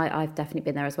 I've definitely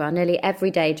been there as well, nearly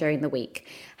every day during the week.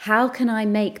 How can I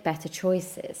make better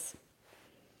choices?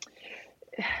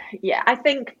 Yeah, I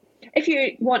think if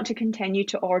you want to continue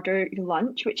to order your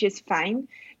lunch, which is fine,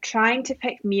 trying to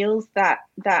pick meals that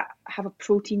have a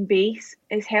protein base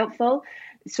is helpful.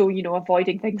 So,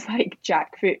 avoiding things like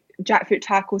jackfruit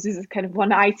tacos is kind of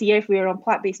one I see everywhere on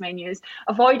plant-based menus.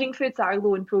 Avoiding foods that are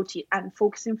low in protein and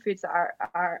focusing foods that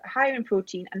are higher in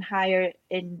protein and higher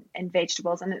in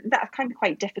vegetables. And that can be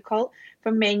quite difficult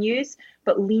from menus,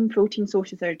 but lean protein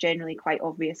sources are generally quite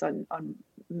obvious on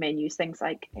menus, things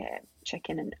like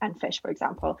chicken and fish, for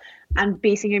example, and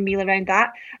basing your meal around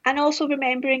that. And also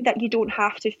remembering that you don't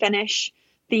have to finish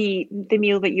the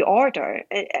meal that you order.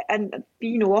 And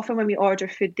often when we order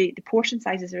food, the portion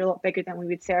sizes are a lot bigger than we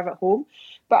would serve at home.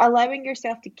 But allowing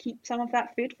yourself to keep some of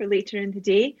that food for later in the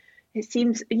day, it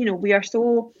seems, we are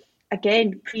so,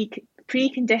 again,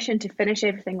 preconditioned to finish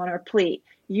everything on our plate,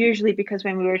 usually because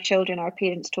when we were children, our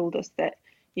parents told us that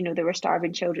there were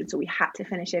starving children, so we had to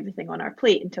finish everything on our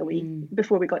plate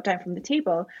before we got down from the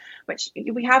table, which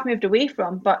we have moved away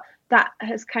from. But that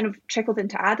has kind of trickled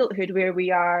into adulthood, where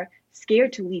we are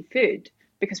scared to leave food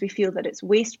because we feel that it's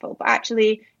wasteful. But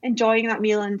actually enjoying that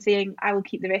meal and saying, I will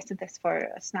keep the rest of this for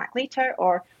a snack later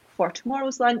or for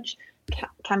tomorrow's lunch,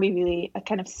 can be really a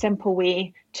kind of simple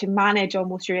way to manage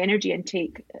almost your energy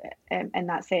intake in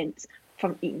that sense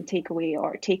from eating takeaway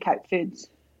or takeout foods.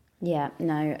 Yeah,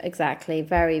 no, exactly.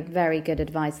 Very, very good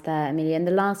advice there, Amelia. And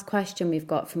the last question we've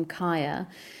got from Kaya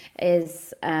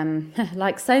is,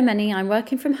 like so many, I'm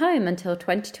working from home until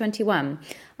 2021.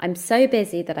 I'm so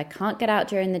busy that I can't get out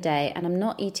during the day and I'm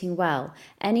not eating well.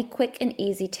 Any quick and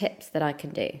easy tips that I can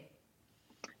do?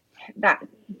 That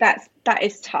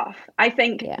is tough. I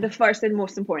think the first and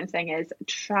most important thing is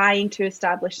trying to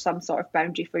establish some sort of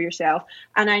boundary for yourself.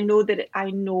 And I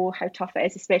know how tough it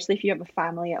is, especially if you have a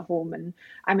family at home. And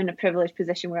I'm in a privileged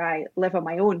position where I live on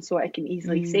my own, so I can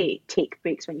easily say take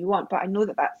breaks when you want. But I know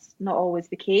that that's not always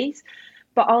the case.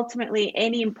 But ultimately,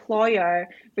 any employer,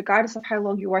 regardless of how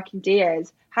long your working day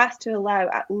is, has to allow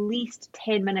at least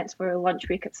 10 minutes for a lunch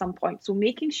break at some point. So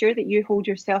making sure that you hold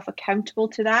yourself accountable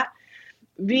to that.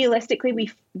 Realistically,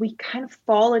 we kind of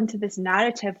fall into this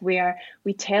narrative where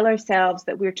we tell ourselves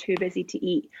that we're too busy to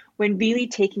eat, when really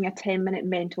taking a 10-minute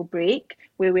mental break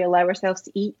where we allow ourselves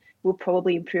to eat will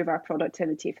probably improve our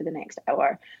productivity for the next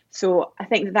hour. So I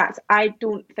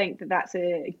don't think that that's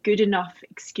a good enough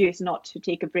excuse not to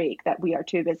take a break, that we are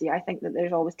too busy. I think that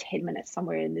there's always 10 minutes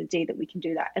somewhere in the day that we can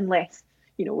do that, unless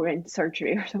we're in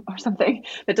surgery or something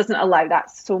that doesn't allow that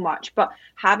so much. But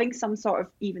having some sort of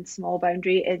even small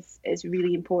boundary is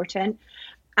really important.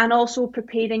 And also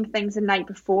preparing things the night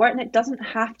before. And it doesn't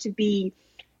have to be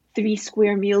 3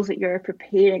 square meals that you're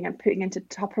preparing and putting into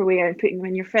Tupperware and putting them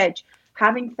in your fridge.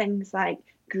 Having things like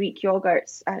Greek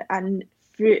yogurts and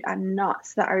fruit and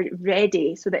nuts that are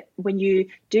ready, so that when you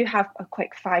do have a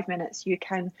quick 5 minutes, you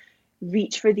can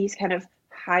reach for these kind of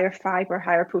higher fiber,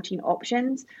 higher protein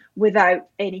options without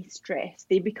any stress.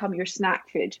 They become your snack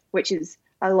food, which is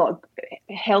a lot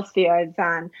healthier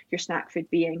than your snack food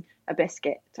being a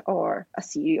biscuit or a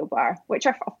cereal bar, which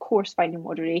are of course fine in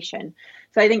moderation.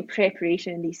 So I think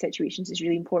preparation in these situations is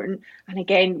really important. And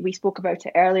again, we spoke about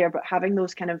it earlier, but having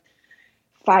those kind of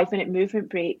 5-minute movement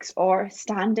breaks or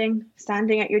standing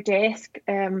at your desk,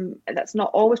 that's not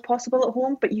always possible at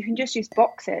home, but you can just use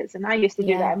boxes. And I used to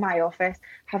do that in my office,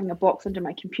 having a box under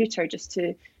my computer just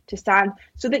to stand,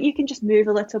 so that you can just move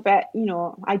a little bit.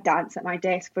 I dance at my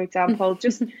desk, for example,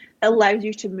 just allows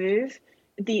you to move.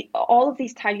 All of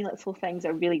these tiny little things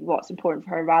are really what's important for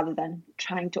her, rather than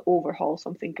trying to overhaul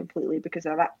something completely, because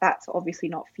that's obviously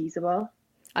not feasible.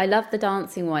 I love the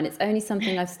dancing one. It's only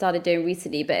something I've started doing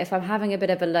recently, but if I'm having a bit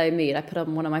of a low mood, I put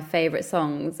on one of my favourite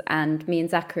songs, and me and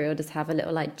Zachary will just have a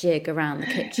little jig around the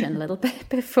kitchen a little bit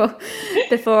before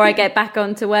I get back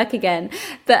on to work again.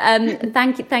 But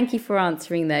thank you for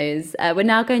answering those. We're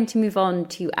now going to move on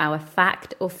to our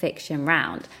fact or fiction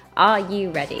round. Are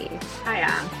you ready? I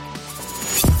am.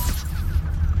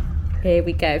 Here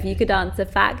we go. If you could answer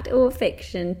fact or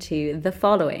fiction to the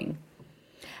following.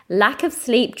 Lack of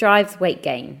sleep drives weight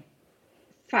gain.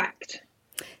 Fact.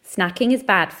 Snacking is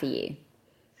bad for you.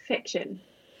 Fiction.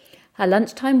 A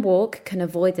lunchtime walk can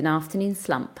avoid an afternoon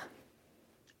slump.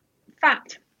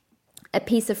 Fact. A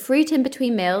piece of fruit in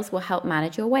between meals will help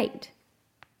manage your weight.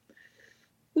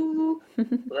 Ooh. I'm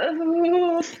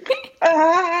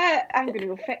going to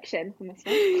go fiction on this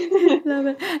one.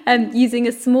 Love it. Using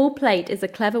a small plate is a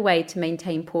clever way to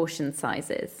maintain portion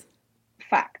sizes.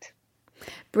 Fact.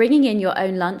 Bringing in your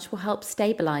own lunch will help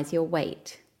stabilise your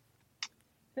weight.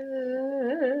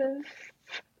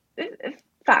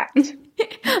 Fact.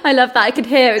 I love that. I could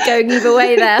hear it going either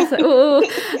way there. So,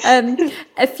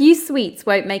 a few sweets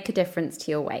won't make a difference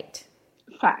to your weight.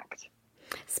 Fact.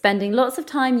 Spending lots of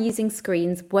time using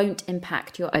screens won't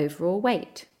impact your overall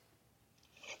weight.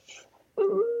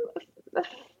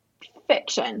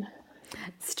 Fiction.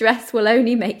 Stress will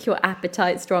only make your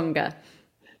appetite stronger.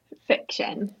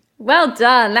 Fiction. Well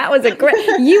done. That was a great...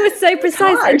 You were so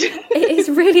precise. It is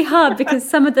really hard because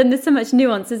some of them, there's so much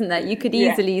nuance, isn't there? You could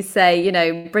easily say, you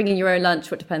know, bringing your own lunch,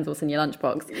 what depends what's in your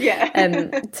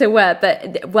lunchbox, to work.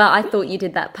 But, well, I thought you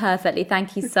did that perfectly.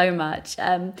 Thank you so much.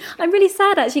 I'm really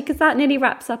sad, actually, because that nearly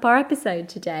wraps up our episode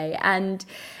today. And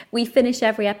we finish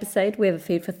every episode with a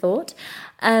food for thought.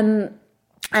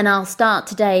 And I'll start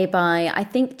today by, I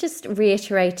think, just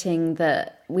reiterating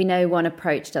that we know one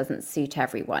approach doesn't suit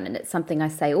everyone. And it's something I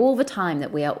say all the time,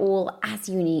 that we are all as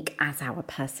unique as our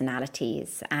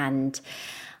personalities. And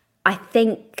I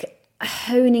think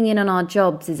honing in on our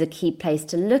jobs is a key place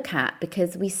to look at,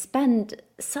 because we spend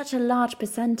such a large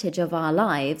percentage of our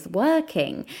lives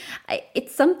working.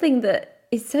 It's something that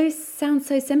sounds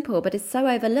so simple, but it's so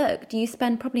overlooked. You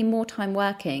spend probably more time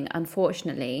working,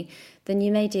 unfortunately, than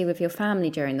you may do with your family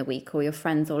during the week, or your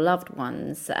friends or loved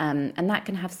ones. And that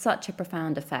can have such a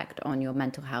profound effect on your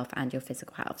mental health and your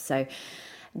physical health. So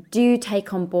do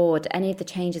take on board any of the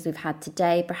changes we've had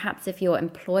today. Perhaps if your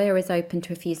employer is open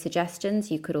to a few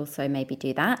suggestions, you could also maybe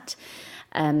do that.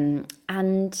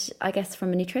 And I guess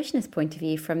from a nutritionist point of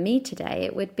view, from me today,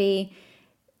 it would be,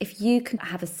 if you can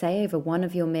have a say over one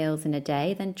of your meals in a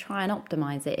day, then try and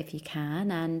optimize it if you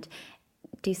can, and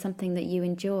do something that you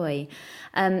enjoy.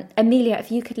 Amelia,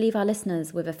 if you could leave our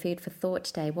listeners with a food for thought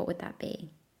today, what would that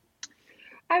be?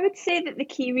 I would say that the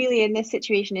key really in this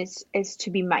situation is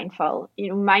to be mindful. You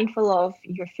know, mindful of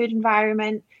your food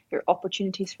environment, your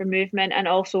opportunities for movement, and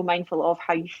also mindful of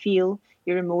how you feel,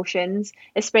 your emotions,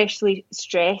 especially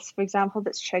stress, for example,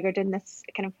 that's triggered in this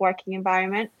kind of working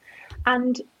environment.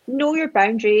 And know your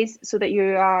boundaries so that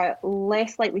you are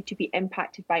less likely to be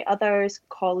impacted by others,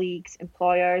 colleagues,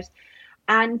 employers,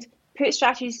 and put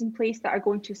strategies in place that are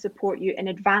going to support you in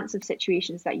advance of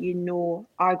situations that you know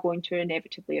are going to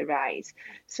inevitably arise.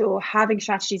 So having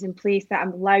strategies in place that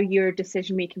allow your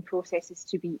decision-making processes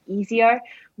to be easier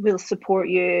will support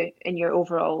you in your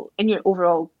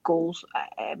overall goals,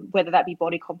 whether that be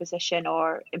body composition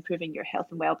or improving your health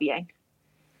and well-being.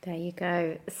 There you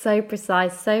go. So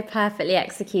precise, so perfectly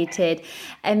executed.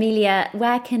 Amelia,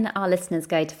 where can our listeners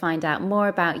go to find out more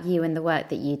about you and the work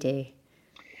that you do?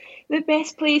 The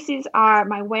best places are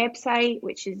my website,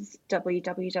 which is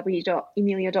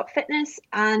www.emilia.fitness,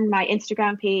 and my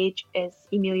Instagram page is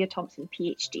Emilia Thompson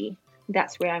PhD.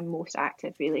 That's where I'm most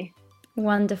active, really.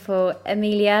 Wonderful.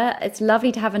 Amelia, it's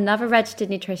lovely to have another registered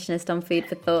nutritionist on Food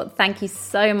for Thought. Thank you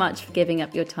so much for giving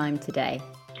up your time today.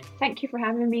 Thank you for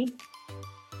having me.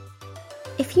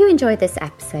 If you enjoyed this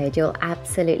episode, you'll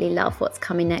absolutely love what's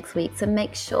coming next week, so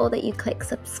make sure that you click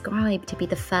subscribe to be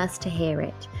the first to hear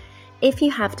it. If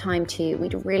you have time to,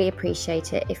 we'd really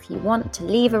appreciate it if you want to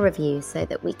leave a review so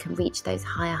that we can reach those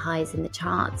higher highs in the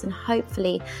charts and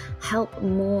hopefully help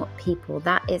more people.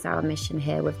 That is our mission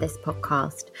here with this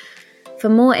podcast. For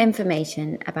more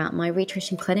information about my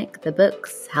Rhitrition Clinic, the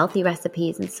books, healthy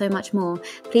recipes, and so much more,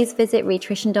 please visit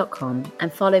rhitrition.com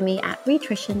and follow me at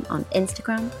Rhitrition on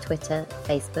Instagram, Twitter,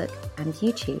 Facebook, and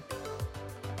YouTube.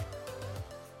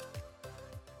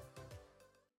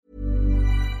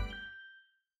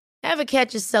 Ever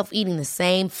catch yourself eating the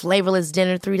same flavorless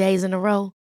dinner 3 days in a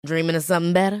row? Dreaming of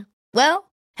something better?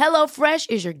 Well, HelloFresh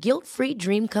is your guilt-free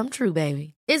dream come true,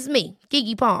 baby. It's me,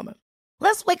 Keke Palmer.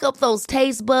 Let's wake up those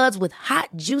taste buds with hot,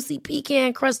 juicy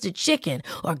pecan-crusted chicken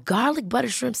or garlic butter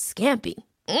shrimp scampi.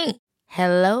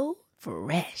 Hello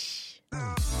Fresh.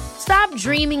 Stop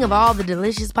dreaming of all the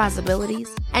delicious possibilities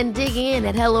and dig in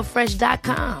at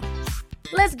HelloFresh.com.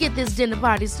 Let's get this dinner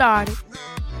party started.